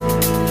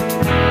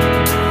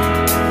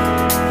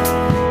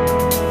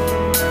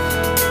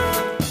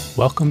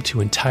Welcome to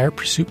Entire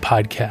Pursuit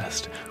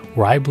Podcast,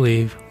 where I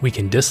believe we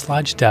can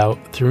dislodge doubt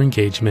through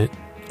engagement,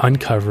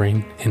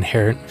 uncovering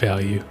inherent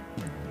value.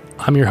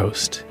 I'm your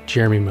host,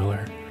 Jeremy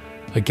Miller,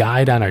 a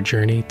guide on our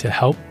journey to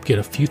help get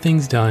a few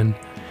things done,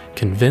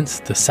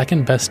 convinced the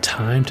second best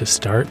time to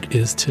start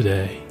is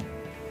today.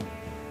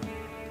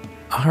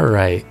 All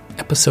right,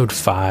 episode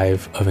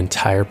 5 of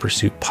Entire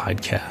Pursuit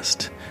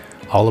Podcast,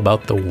 all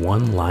about the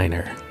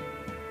one-liner.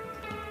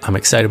 I'm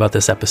excited about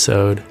this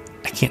episode.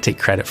 I can't take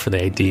credit for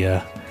the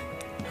idea.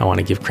 I want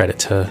to give credit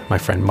to my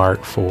friend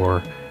Mark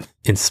for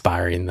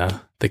inspiring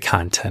the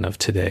content of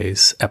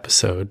today's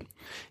episode.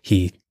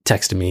 He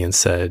texted me and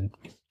said,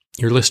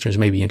 your listeners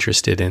may be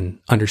interested in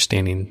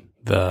understanding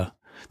the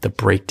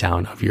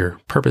breakdown of your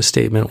purpose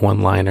statement,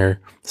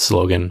 one-liner,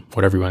 slogan,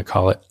 whatever you want to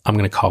call it. I'm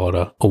going to call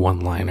it a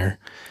one-liner.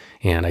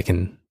 And I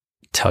can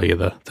tell you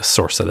the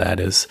source of that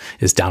is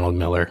Donald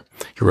Miller.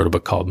 He wrote a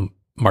book called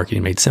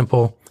Marketing Made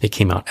Simple. It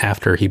came out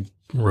after he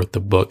wrote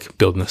the book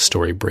Building a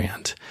Story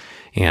Brand.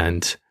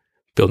 And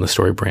Building a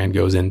Story Brand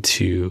goes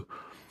into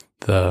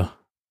the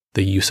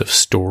use of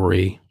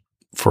story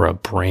for a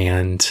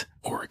brand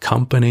or a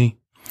company.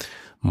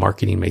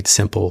 Marketing Made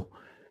Simple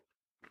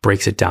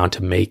breaks it down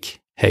to make,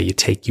 hey, you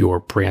take your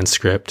brand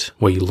script,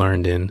 what you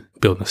learned in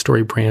Building a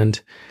Story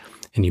Brand,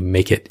 and you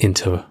make it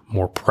into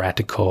more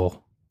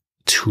practical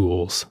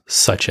tools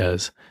such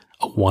as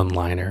a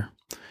one-liner.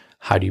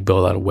 How do you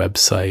build out a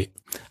website?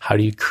 How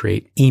do you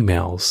create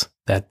emails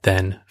that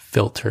then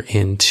filter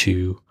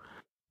into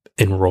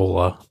enroll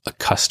a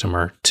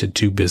customer to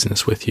do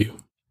business with you?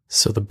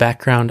 So the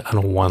background on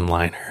a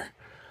one-liner,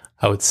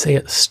 I would say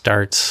it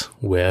starts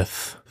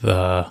with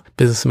the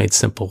Business Made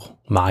Simple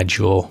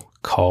module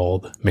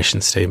called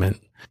Mission Statement.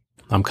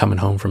 I'm coming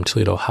home from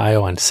Toledo,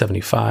 Ohio on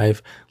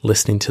 75,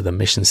 listening to the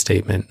Mission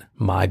Statement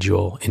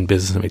module in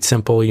Business Made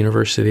Simple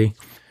University.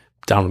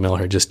 Donald Miller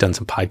had just done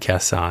some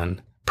podcasts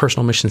on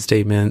personal mission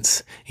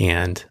statements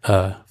and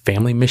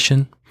family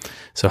mission.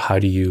 So how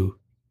do you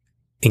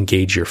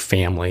engage your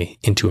family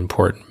into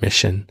important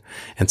mission?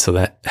 And so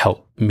that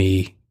helped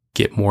me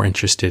get more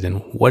interested in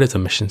what is a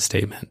mission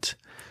statement.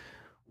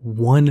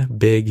 One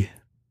big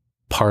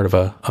part of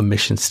a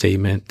mission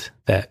statement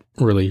that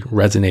really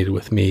resonated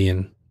with me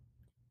and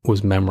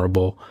was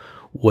memorable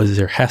was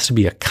there has to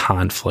be a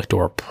conflict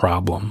or a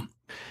problem.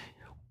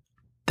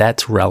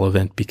 That's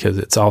relevant because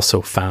it's also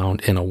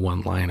found in a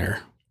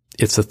one-liner.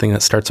 It's the thing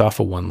that starts off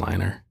a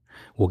one-liner.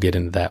 We'll get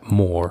into that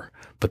more,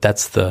 but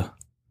that's the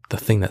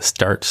thing that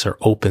starts or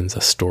opens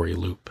a story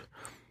loop.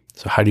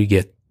 So how do you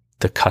get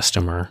the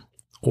customer,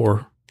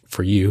 or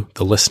for you,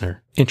 the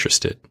listener,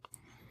 interested?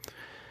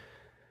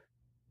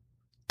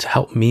 To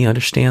help me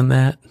understand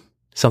that,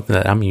 something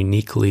that I'm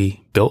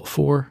uniquely built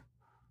for,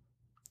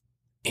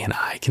 and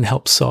I can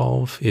help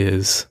solve,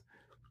 is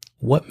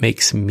what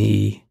makes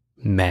me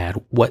mad?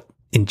 What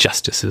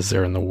injustices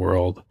there in the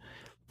world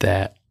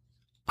that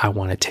I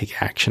want to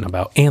take action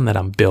about and that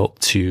I'm built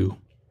to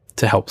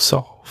help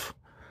solve?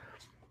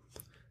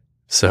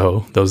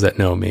 So those that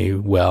know me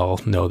well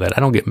know that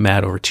I don't get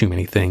mad over too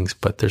many things,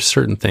 but there's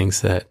certain things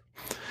that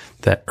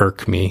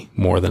irk me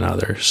more than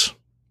others.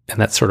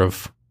 And that's sort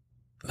of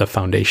the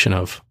foundation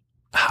of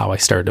how I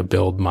started to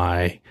build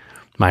my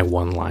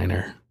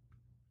one-liner.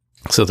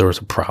 So there was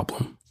a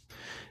problem.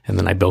 And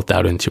then I built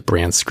that into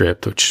Brand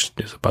Script, which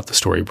is about the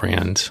story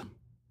brand,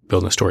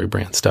 building a story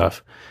brand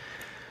stuff.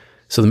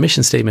 So the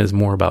mission statement is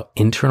more about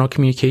internal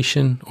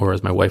communication, or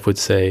as my wife would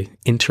say,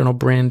 internal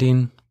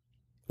branding.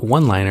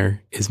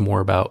 One-liner is more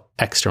about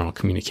external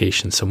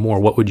communication. So more,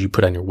 what would you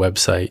put on your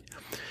website?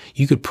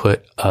 You could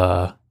put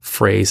a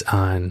phrase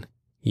on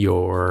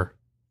your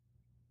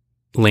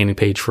landing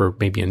page for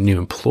maybe a new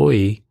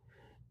employee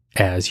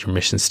as your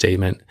mission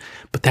statement,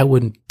 but that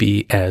wouldn't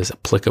be as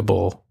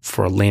applicable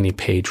for a landing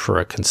page for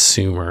a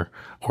consumer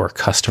or a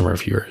customer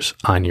of yours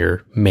on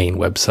your main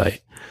website.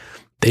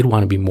 They'd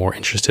want to be more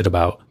interested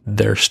about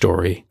their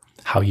story,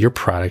 how your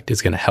product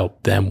is going to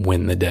help them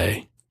win the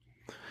day.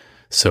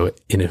 So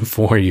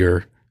for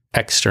your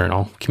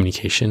external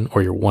communication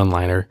or your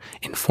one-liner,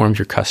 informs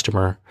your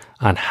customer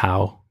on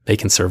how they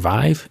can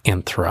survive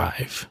and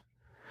thrive.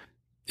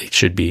 It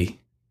should be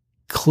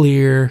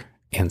clear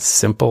and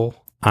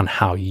simple on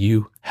how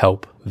you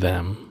help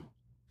them.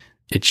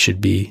 It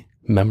should be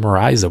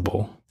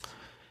memorizable.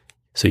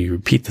 So you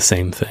repeat the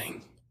same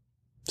thing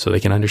so they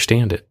can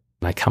understand it.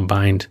 And I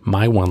combined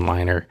my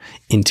one-liner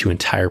into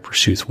Entire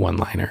Pursuit's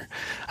one-liner.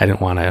 I didn't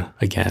want to,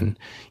 again,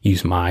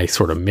 use my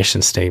sort of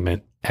mission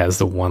statement as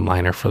the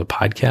one-liner for the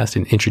podcast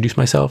and introduce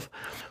myself,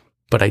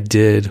 but I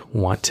did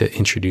want to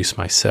introduce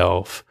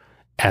myself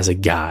as a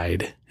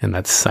guide. And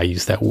I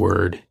use that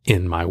word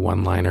in my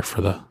one-liner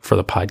for the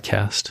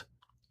podcast.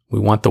 We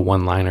want the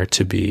one-liner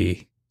to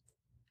be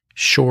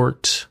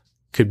short,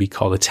 could be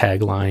called a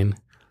tagline,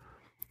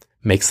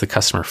 makes the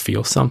customer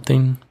feel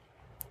something.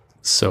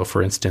 So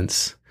for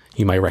instance,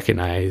 you might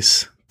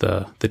recognize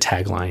the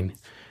tagline,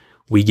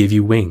 "We give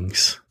you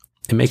wings."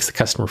 It makes the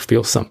customer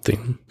feel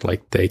something,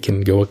 like they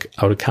can go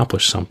out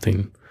accomplish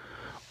something.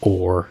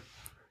 Or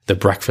the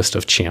Breakfast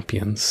of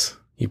Champions.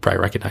 You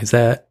probably recognize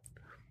that.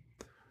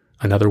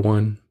 Another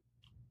one,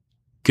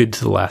 good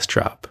to the last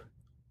drop.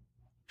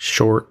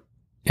 Short,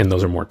 and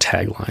those are more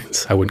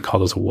taglines. I wouldn't call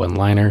those a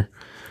one-liner,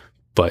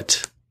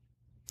 but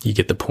you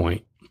get the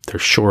point. They're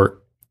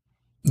short.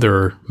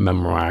 They're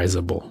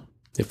memorizable,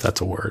 if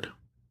that's a word.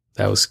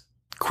 That was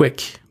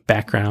quick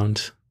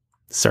background.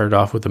 Started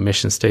off with a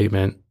mission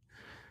statement.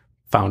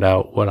 Found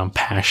out what I'm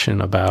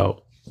passionate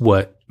about,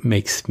 what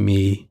makes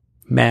me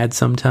mad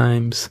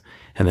sometimes,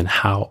 and then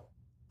how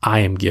I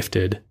am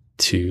gifted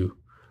to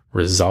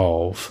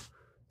resolve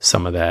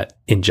some of that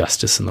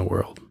injustice in the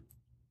world.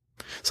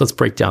 So let's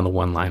break down the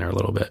one-liner a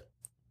little bit.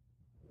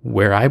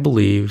 Where I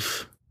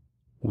believe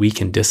we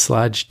can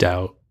dislodge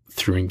doubt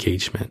through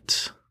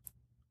engagement.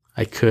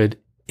 I could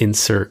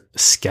insert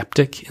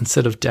skeptic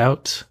instead of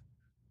doubt.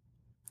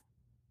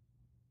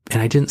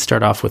 And I didn't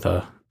start off with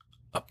a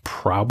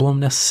problem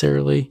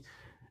necessarily,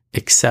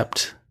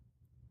 except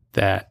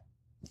that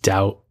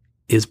doubt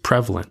is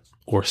prevalent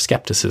or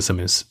skepticism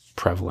is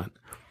prevalent.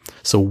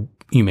 So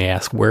you may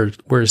ask,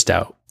 where's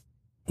doubt?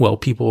 Well,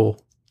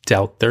 people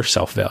doubt their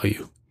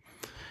self-value.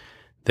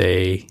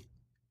 They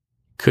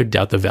could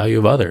doubt the value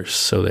of others,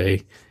 so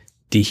they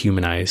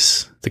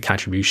dehumanize the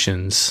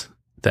contributions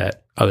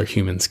that other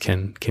humans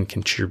can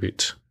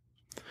contribute.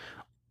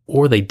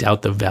 Or they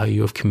doubt the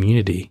value of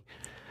community.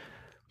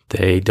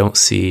 They don't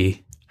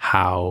see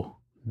how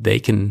they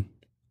can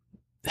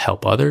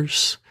help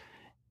others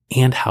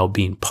and how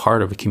being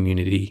part of a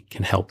community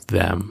can help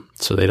them.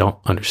 So they don't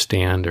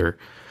understand or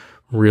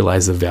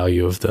realize the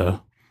value of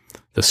the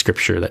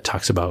scripture that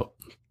talks about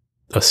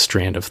a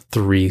strand of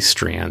 3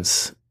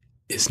 strands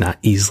is not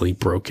easily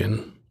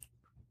broken.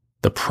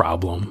 The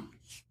problem,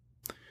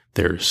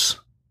 there's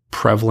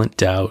prevalent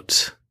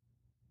doubt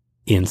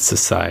in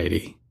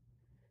society.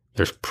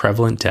 There's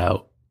prevalent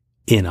doubt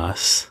in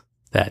us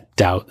that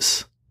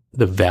doubts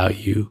the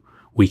value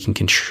we can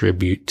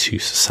contribute to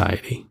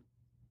society.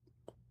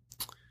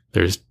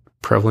 There's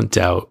prevalent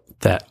doubt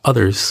that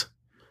others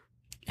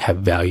have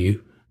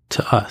value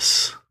to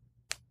us.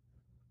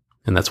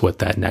 And that's what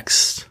that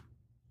next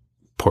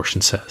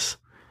portion says.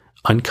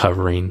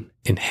 Uncovering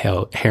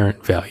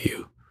inherent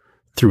value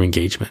through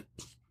engagement.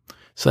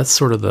 So that's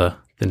sort of the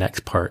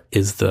next part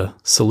is the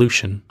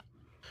solution.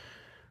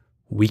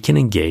 We can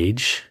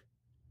engage,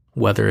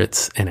 whether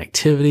it's an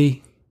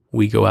activity,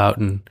 we go out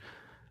and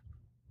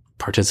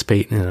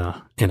participate in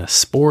a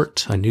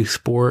sport, a new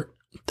sport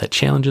that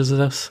challenges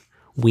us,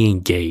 we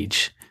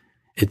engage.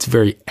 It's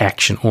very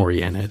action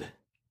oriented.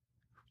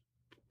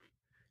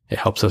 It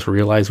helps us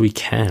realize we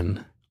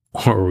can,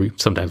 or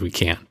sometimes we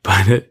can't,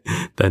 but it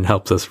then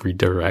helps us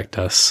redirect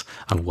us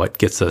on what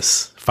gets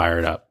us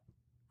fired up.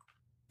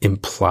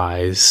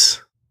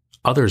 Implies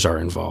others are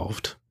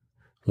involved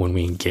when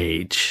we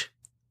engage.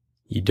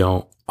 You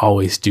don't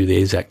always do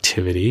these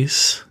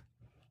activities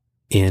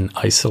in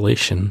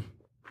isolation.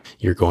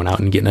 You're going out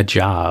and getting a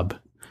job.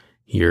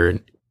 You're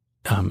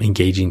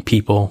engaging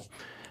people.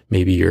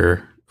 Maybe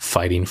you're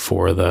fighting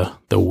for the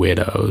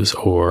widows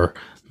or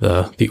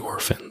the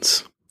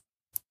orphans.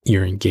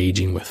 You're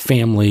engaging with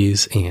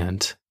families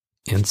and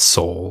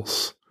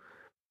souls.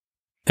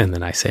 And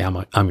then I say,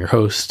 I'm your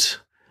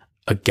host,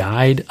 a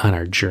guide on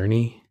our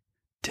journey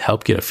to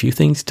help get a few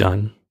things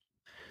done.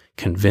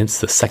 Convinced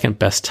the second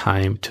best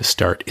time to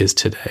start is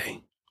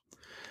today.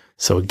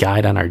 So a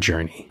guide on our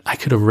journey. I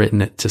could have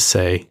written it to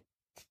say,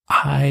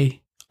 I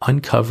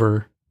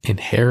uncover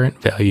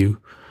inherent value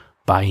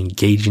by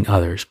engaging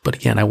others. But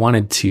again, I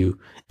wanted to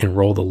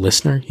enroll the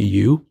listener,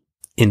 you,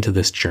 into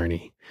this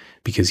journey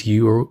because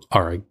you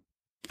are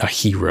a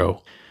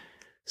hero.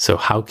 So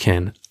how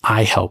can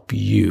I help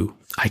you?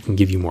 I can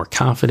give you more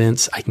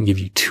confidence. I can give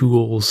you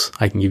tools.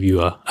 I can give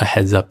you a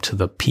heads up to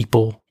the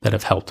people that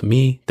have helped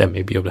me that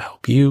may be able to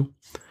help you.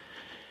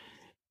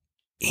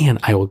 And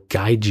I will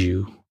guide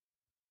you.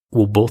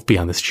 We'll both be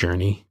on this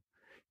journey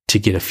to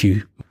get a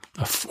few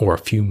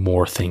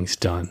more things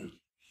done.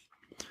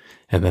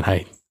 And then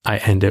I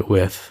end it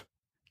with,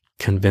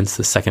 convinced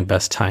the second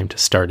best time to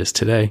start is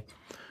today.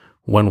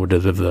 When would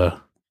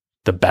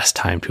the best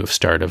time to have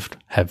started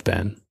have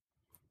been?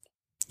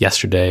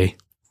 Yesterday,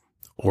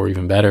 or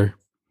even better,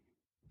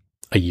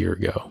 a year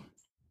ago,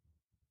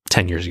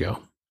 10 years ago.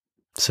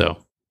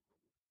 So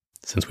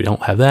since we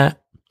don't have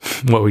that,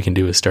 what we can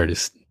do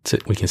is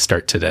we can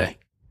start today.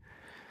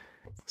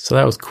 So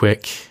that was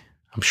quick.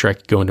 I'm sure I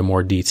could go into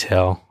more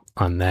detail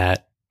on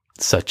that,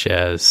 such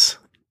as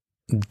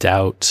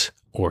doubt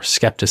or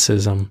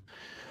skepticism,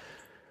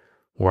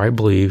 where I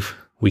believe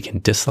we can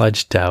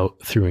dislodge doubt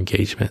through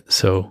engagement.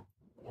 So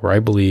where I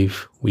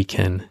believe we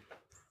can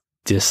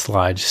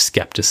dislodge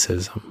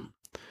skepticism.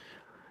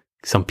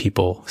 Some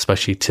people,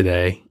 especially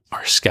today,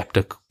 are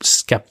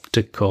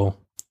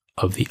skeptical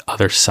of the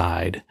other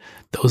side,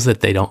 those that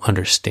they don't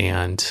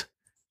understand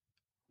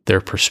their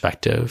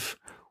perspective,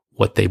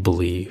 what they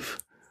believe.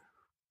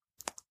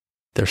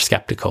 They're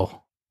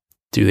skeptical.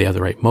 Do they have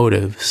the right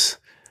motives?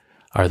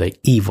 Are they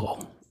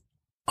evil?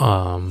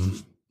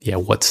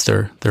 What's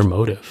their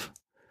motive?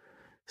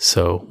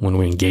 So when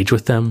we engage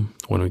with them,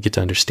 when we get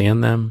to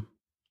understand them,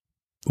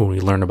 when we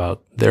learn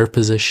about their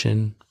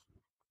position,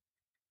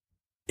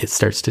 it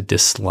starts to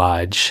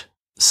dislodge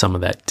some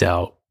of that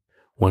doubt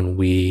when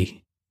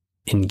we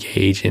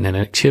engage in an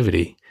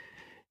activity.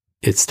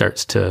 It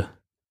starts to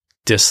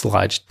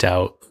dislodge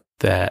doubt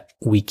that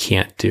we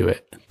can't do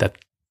it, that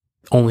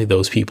only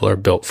those people are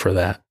built for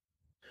that.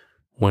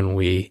 When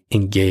we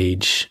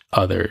engage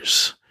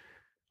others,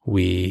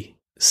 we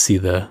see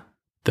the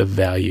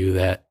value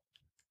that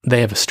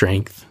they have a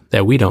strength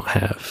that we don't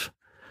have.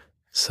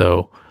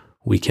 So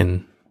we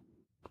can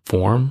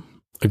form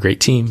a great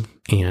team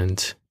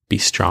and be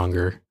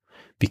stronger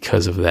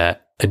because of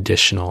that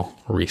additional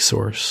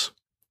resource.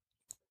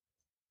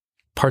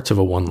 Parts of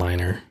a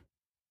one-liner,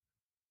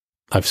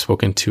 I've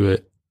spoken to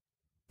it.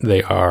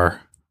 They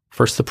are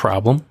first the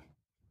problem,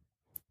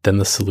 then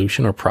the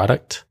solution or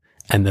product,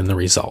 and then the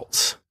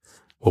results.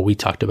 What we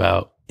talked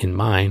about in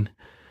mine,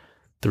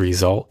 the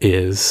result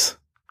is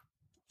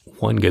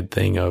one good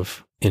thing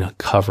of,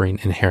 covering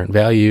inherent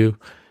value,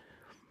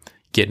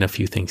 getting a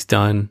few things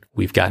done.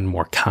 We've gotten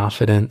more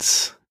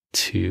confidence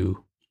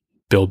to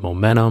build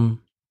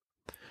momentum.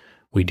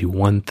 We do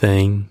one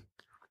thing.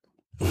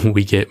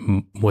 We get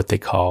what they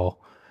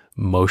call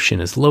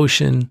motion is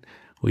lotion.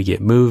 We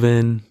get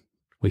moving.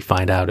 We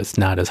find out it's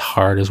not as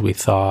hard as we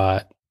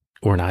thought.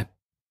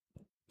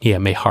 It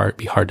may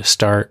be hard to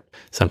start.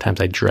 Sometimes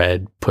I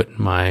dread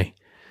putting my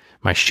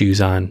shoes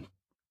on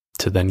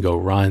to then go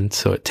run.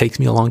 So it takes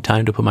me a long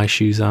time to put my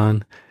shoes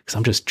on because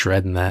I'm just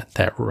dreading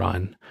that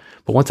run.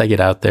 But once I get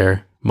out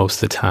there,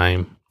 most of the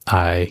time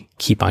I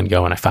keep on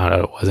going. I found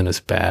out it wasn't as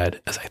bad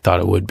as I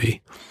thought it would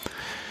be.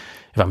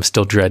 If I'm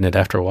still dreading it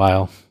after a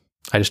while,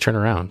 I just turn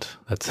around.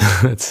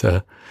 That's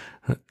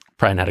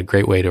probably not a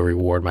great way to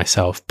reward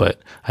myself,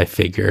 but I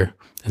figure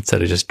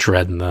instead of just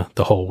dreading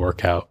the whole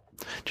workout,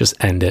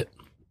 just end it.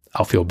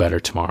 I'll feel better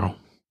tomorrow.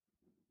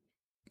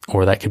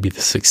 Or that could be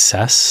the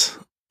success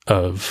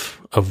of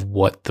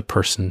what the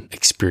person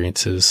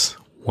experiences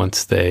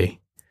once they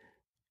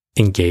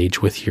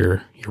engage with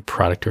your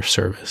product or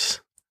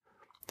service.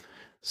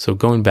 So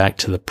going back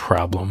to the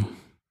problem,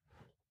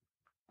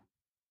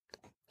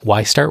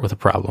 why start with a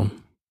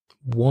problem?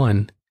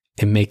 One,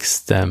 it makes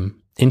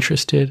them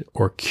interested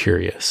or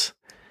curious.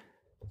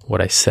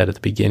 What I said at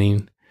the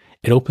beginning,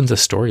 it opens a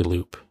story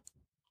loop.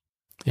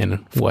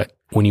 And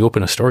when you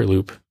open a story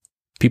loop,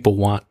 people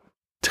want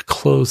to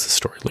close the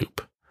story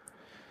loop.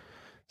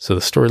 So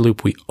the story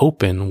loop we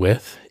open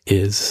with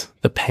is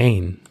the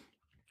pain.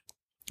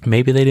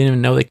 Maybe they didn't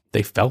even know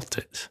they felt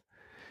it.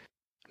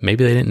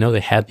 Maybe they didn't know they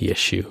had the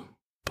issue,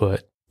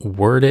 but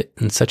word it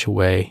in such a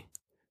way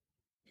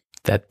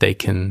that they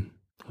can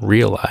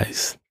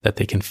realize that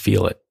they can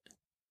feel it.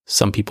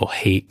 Some people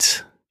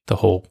hate the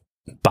whole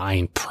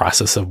buying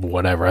process of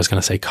whatever. I was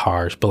going to say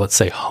cars, but let's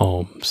say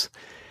homes.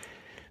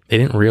 They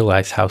didn't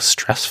realize how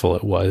stressful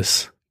it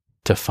was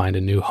to find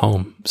a new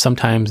home.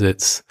 Sometimes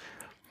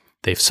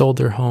they've sold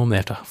their home, they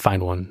have to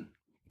find one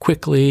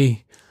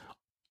quickly,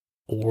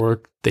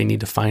 or they need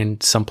to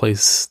find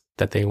someplace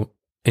that they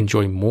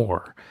enjoy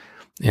more.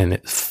 And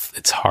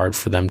it's hard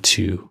for them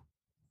to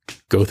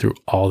go through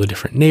all the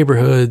different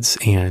neighborhoods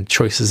and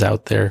choices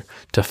out there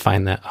to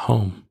find that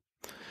home.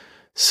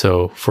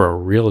 So for a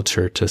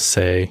realtor to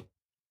say,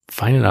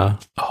 finding a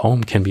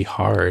home can be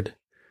hard.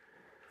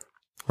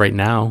 Right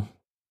now,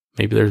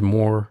 maybe there's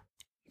more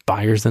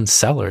buyers than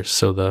sellers,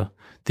 so the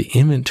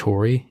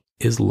inventory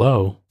is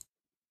low.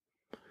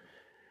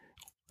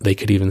 They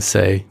could even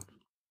say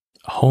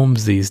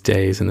homes these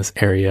days in this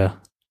area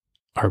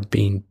are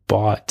being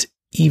bought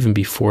even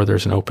before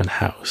there's an open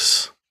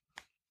house.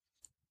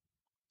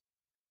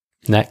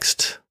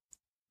 Next,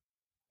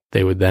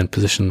 they would then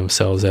position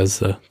themselves as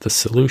the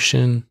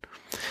solution.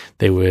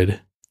 They would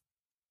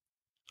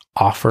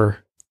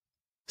offer,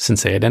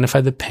 since they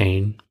identified the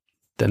pain,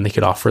 then they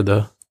could offer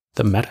the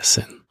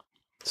medicine.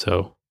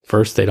 So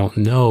first, they don't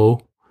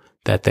know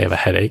that they have a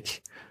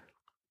headache.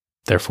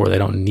 Therefore, they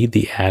don't need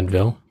the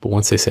Advil. But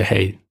once they say,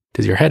 hey,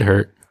 does your head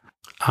hurt?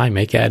 I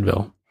make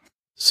Advil.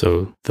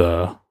 So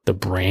the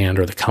brand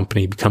or the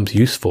company becomes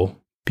useful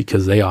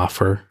because they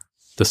offer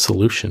the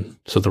solution.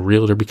 So the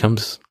realtor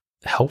becomes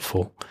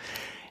helpful.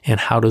 And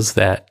how does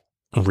that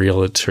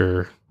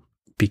realtor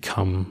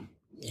become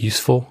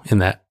useful in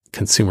that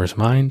consumer's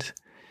mind?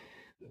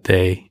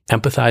 They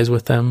empathize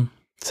with them,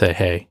 say,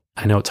 hey,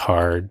 I know it's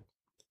hard.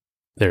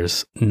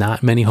 There's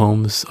not many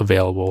homes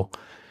available,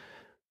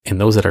 and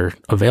those that are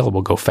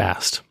available go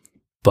fast.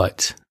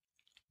 But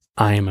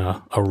I am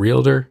a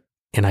realtor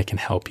and I can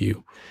help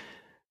you.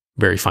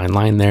 Very fine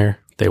line there.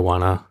 They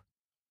want to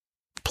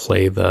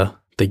play the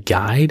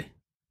guide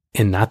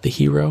and not the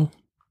hero.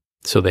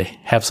 So they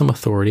have some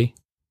authority.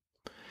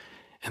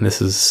 And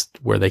this is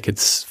where they could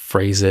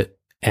phrase it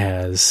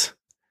as,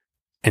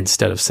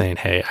 instead of saying,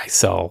 hey, I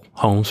sell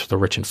homes for the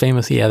rich and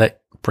famous. Yeah,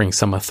 that brings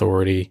some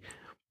authority,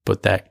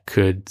 but that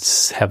could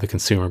have the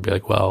consumer be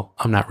like, well,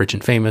 I'm not rich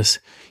and famous.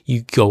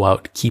 You go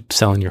out, keep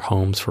selling your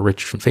homes for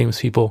rich and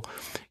famous people.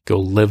 Go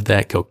live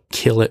that, go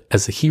kill it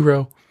as a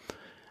hero.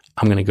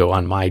 I'm going to go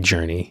on my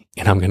journey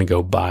and I'm going to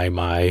go buy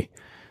my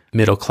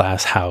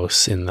middle-class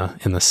house in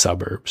the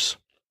suburbs.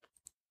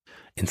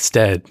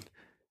 Instead,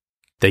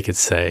 They could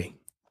say,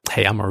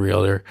 hey, I'm a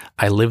realtor.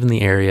 I live in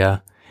the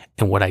area.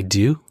 And what I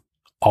do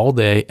all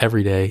day,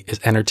 every day is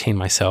entertain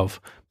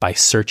myself by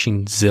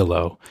searching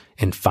Zillow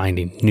and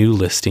finding new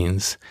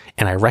listings.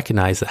 And I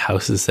recognize the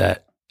houses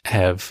that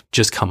have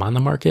just come on the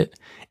market,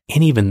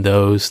 and even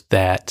those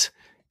that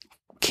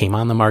came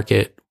on the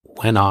market,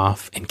 went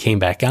off, and came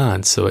back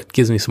on. So it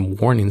gives me some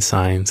warning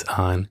signs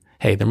on,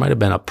 hey, there might have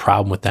been a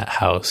problem with that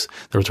house.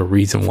 There was a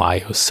reason why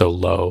it was so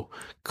low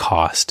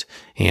cost,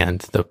 and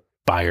the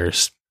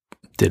buyers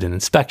did an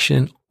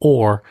inspection,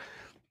 or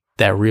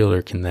that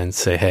realtor can then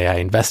say, hey, I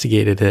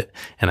investigated it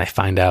and I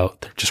find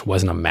out there just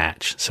wasn't a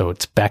match. So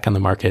it's back on the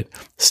market,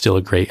 still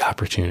a great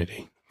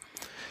opportunity.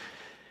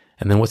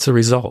 And then what's the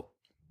result?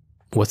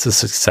 What's the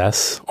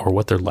success, or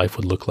what their life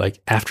would look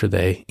like after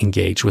they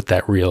engage with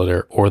that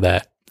realtor or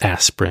that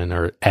aspirin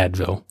or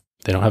Advil?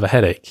 They don't have a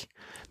headache.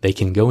 They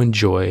can go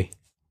enjoy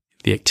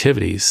the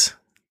activities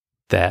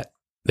that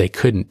they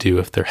couldn't do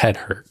if their head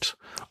hurt,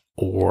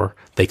 or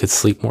they could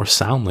sleep more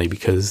soundly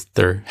because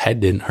their head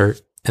didn't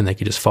hurt and they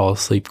could just fall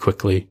asleep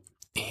quickly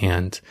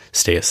and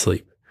stay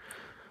asleep.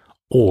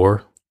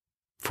 Or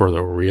for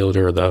the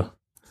realtor, the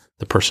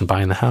person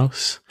buying the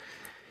house,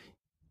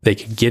 they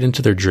could get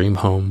into their dream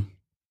home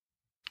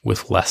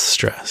with less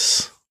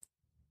stress.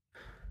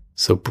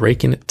 So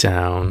breaking it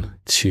down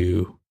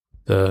to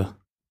the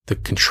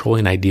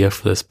controlling idea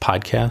for this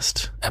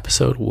podcast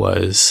episode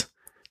was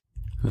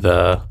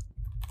the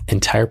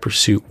entire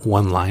pursuit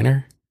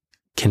one-liner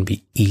can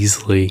be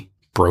easily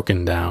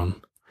broken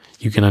down.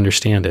 You can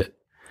understand it.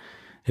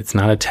 It's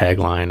not a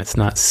tagline. It's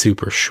not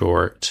super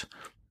short,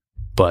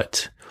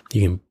 but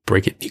you can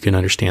break it. You can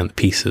understand the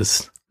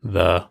pieces,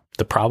 the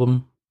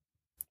problem,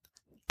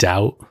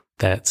 doubt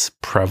that's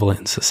prevalent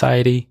in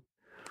society,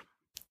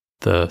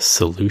 the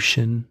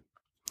solution.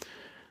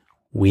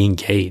 We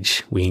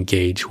engage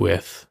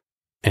with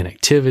an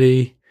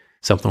activity,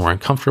 something we're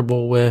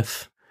uncomfortable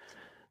with.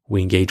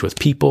 We engage with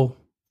people.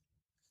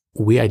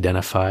 We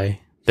identify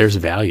there's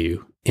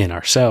value in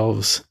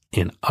ourselves,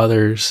 in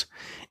others,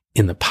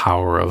 in the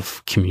power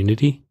of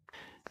community.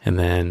 And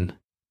then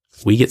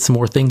we get some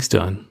more things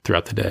done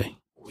throughout the day.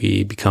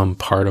 We become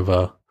part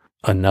of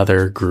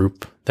another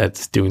group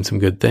that's doing some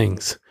good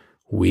things.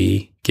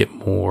 We get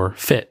more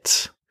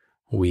fit.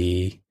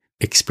 We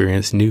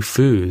experience new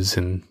foods,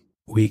 and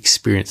we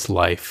experience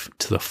life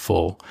to the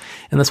full.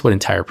 And that's what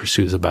Entire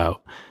Pursuit is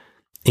about.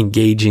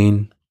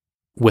 Engaging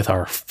with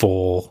our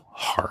full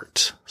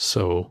heart.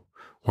 So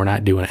we're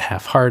not doing it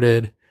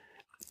half-hearted,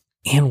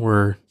 and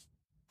we're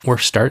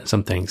starting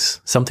some things.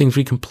 Some things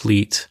we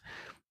complete,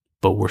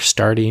 but we're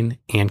starting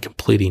and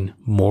completing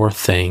more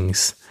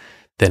things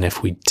than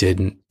if we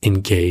didn't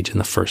engage in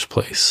the first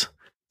place.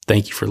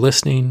 Thank you for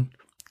listening.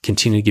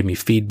 Continue to give me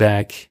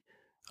feedback.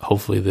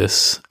 Hopefully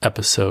this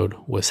episode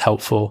was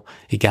helpful.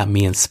 It got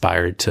me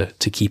inspired to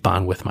keep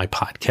on with my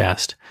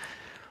podcast.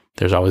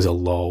 There's always a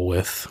lull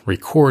with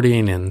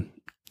recording and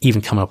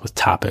even come up with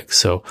topics.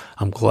 So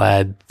I'm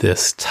glad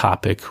this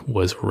topic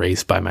was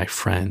raised by my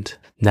friend.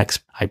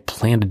 Next, I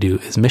plan to do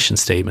is mission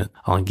statement.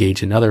 I'll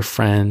engage another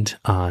friend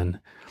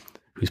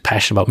who's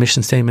passionate about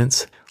mission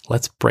statements.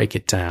 Let's break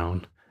it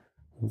down.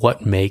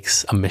 What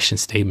makes a mission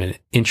statement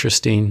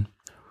interesting?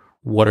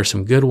 What are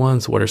some good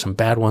ones? What are some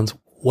bad ones?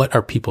 What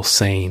are people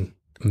saying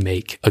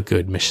make a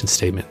good mission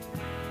statement?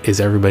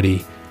 Is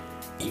everybody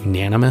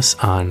unanimous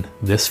on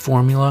this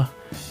formula?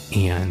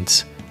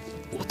 And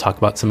we'll talk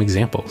about some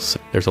examples.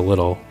 There's a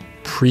little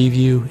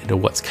preview into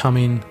what's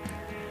coming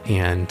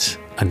and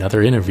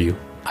another interview,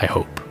 I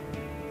hope.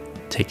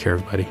 Take care,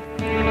 everybody.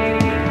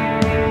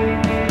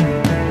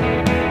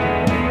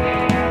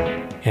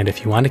 And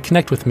if you want to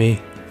connect with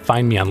me,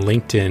 find me on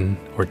LinkedIn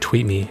or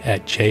tweet me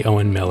at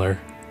 @JOwenMiller.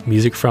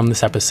 Music from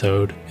this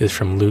episode is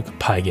from Luke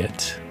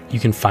Pygett. You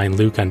can find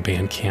Luke on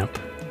Bandcamp.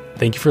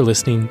 Thank you for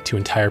listening to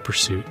Entire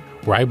Pursuit,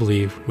 where I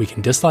believe we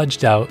can dislodge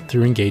doubt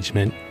through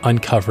engagement,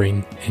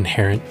 uncovering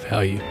inherent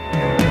value.